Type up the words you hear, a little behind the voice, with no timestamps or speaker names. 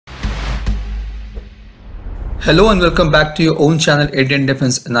Hello and welcome back to your own channel Indian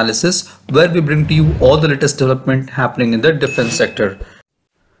Defense Analysis, where we bring to you all the latest development happening in the defense sector.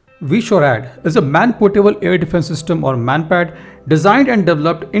 VSHORAD is a man-portable air defense system or MANPAD designed and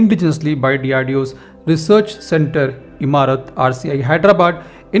developed indigenously by DRDO's Research Center Imarat RCI Hyderabad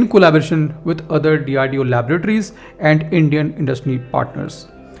in collaboration with other DRDO laboratories and Indian industry partners.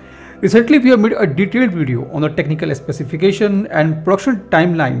 Recently, we have made a detailed video on the technical specification and production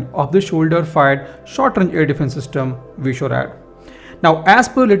timeline of the shoulder-fired short-range air defense system VSHORAD. Now, as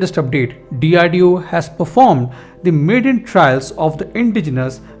per latest update, DRDO has performed the maiden trials of the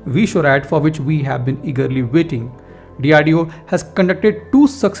indigenous VSHORAD, for which we have been eagerly waiting. DRDO has conducted 2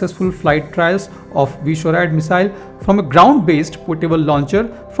 successful flight trials of VSHORAD missile from a ground-based portable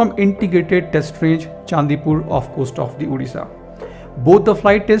launcher from Integrated Test Range Chandipur off coast of the Odisha. Both the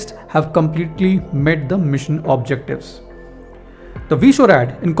flight tests have completely met the mission objectives. The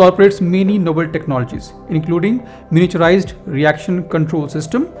VSHORAD incorporates many novel technologies, including miniaturized reaction control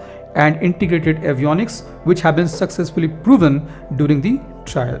system and integrated avionics, which have been successfully proven during the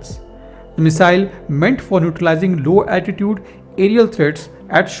trials. The missile, meant for neutralizing low altitude aerial threats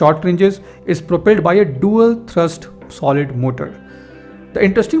at short ranges, is propelled by a dual thrust solid motor. The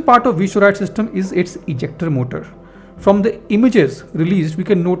interesting part of VSHORAD system is its ejector motor. From the images released, we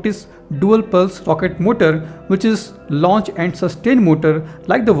can notice dual pulse rocket motor, which is launch and sustain motor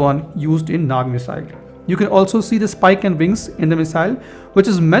like the one used in Nag missile. You can also see the spike and wings in the missile, which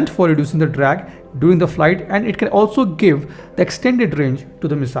is meant for reducing the drag during the flight, and it can also give the extended range to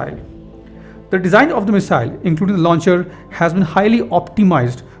the missile. The design of the missile, including the launcher, has been highly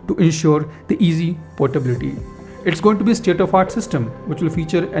optimized to ensure the easy portability. It's going to be a state-of-the-art system, which will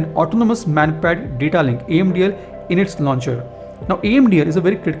feature an autonomous MANPAD data link AMDL in its launcher. Now, AMDL is a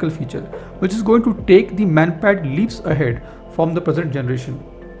very critical feature, which is going to take the MANPAD leaps ahead from the present generation.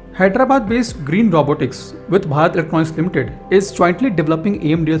 Hyderabad-based Green Robotics with Bharat Electronics Limited is jointly developing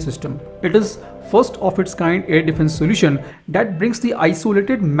AMDL system. It is first of its kind air defense solution that brings the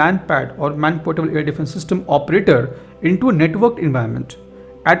isolated MANPAD or man-portable air defense system operator into a networked environment.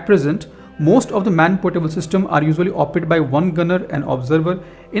 At present, most of the man-portable systems are usually operated by one gunner and observer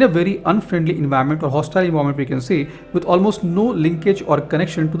in a very unfriendly environment or hostile environment, we can say, with almost no linkage or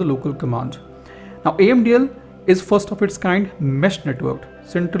connection to the local command. Now, AMDL is first of its kind mesh networked,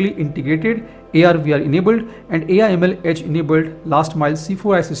 centrally integrated, AR/VR enabled and AI/ML edge enabled last mile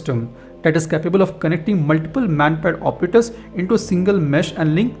C4I system that is capable of connecting multiple MANPAD operators into a single mesh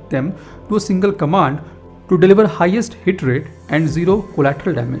and link them to a single command to deliver highest hit rate and zero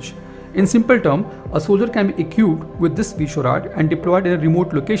collateral damage. In simple terms, a soldier can be equipped with this VSHORAD and deployed in a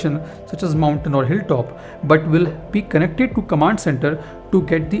remote location such as mountain or hilltop, but will be connected to command center to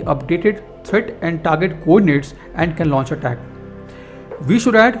get the updated threat and target coordinates and can launch attack.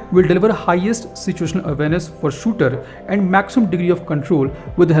 VSHORAD will deliver highest situational awareness for shooter and maximum degree of control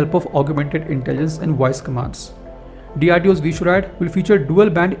with the help of augmented intelligence and voice commands. DRDO's VSHORAD will feature dual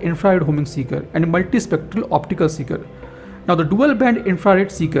band infrared homing seeker and multispectral optical seeker. Now, the dual band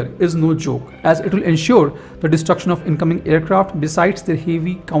infrared seeker is no joke, as it will ensure the destruction of incoming aircraft besides their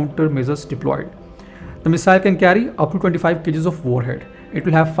heavy countermeasures deployed. The missile can carry up to 25 kg of warhead. It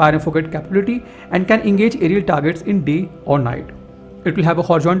will have fire and forget capability and can engage aerial targets in day or night. It will have a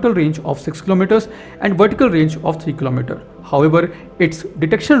horizontal range of 6 km and vertical range of 3 km. However, its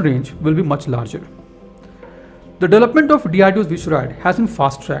detection range will be much larger. The development of DRDO's VSHORAD has been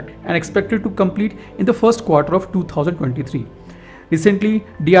fast-tracked and expected to complete in the first quarter of 2023. Recently,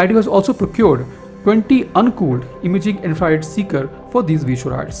 DRDO has also procured 20 uncooled imaging infrared seeker for these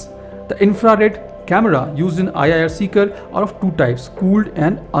VSHORADs. The infrared camera used in IIR seeker are of 2 types, cooled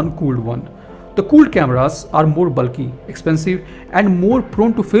and uncooled one. The cooled cameras are more bulky, expensive and more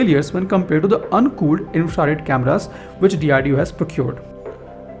prone to failures when compared to the uncooled infrared cameras which DRDO has procured.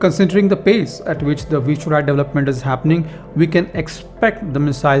 Considering the pace at which the VSHORAD development is happening, we can expect the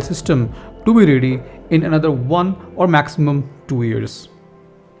missile system to be ready in another 1 or maximum 2 years.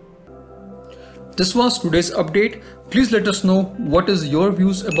 This was today's update. Please let us know what is your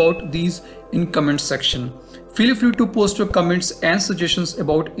views about these in comment section. Feel free to post your comments and suggestions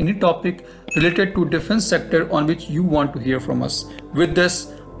about any topic related to defense sector on which you want to hear from us. With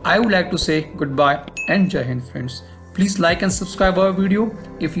this, I would like to say goodbye and Jai Hind, friends. Please like and subscribe our video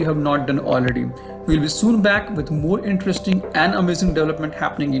if you have not done already. We'll be soon back with more interesting and amazing development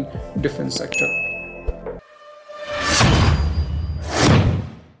happening in defense sector.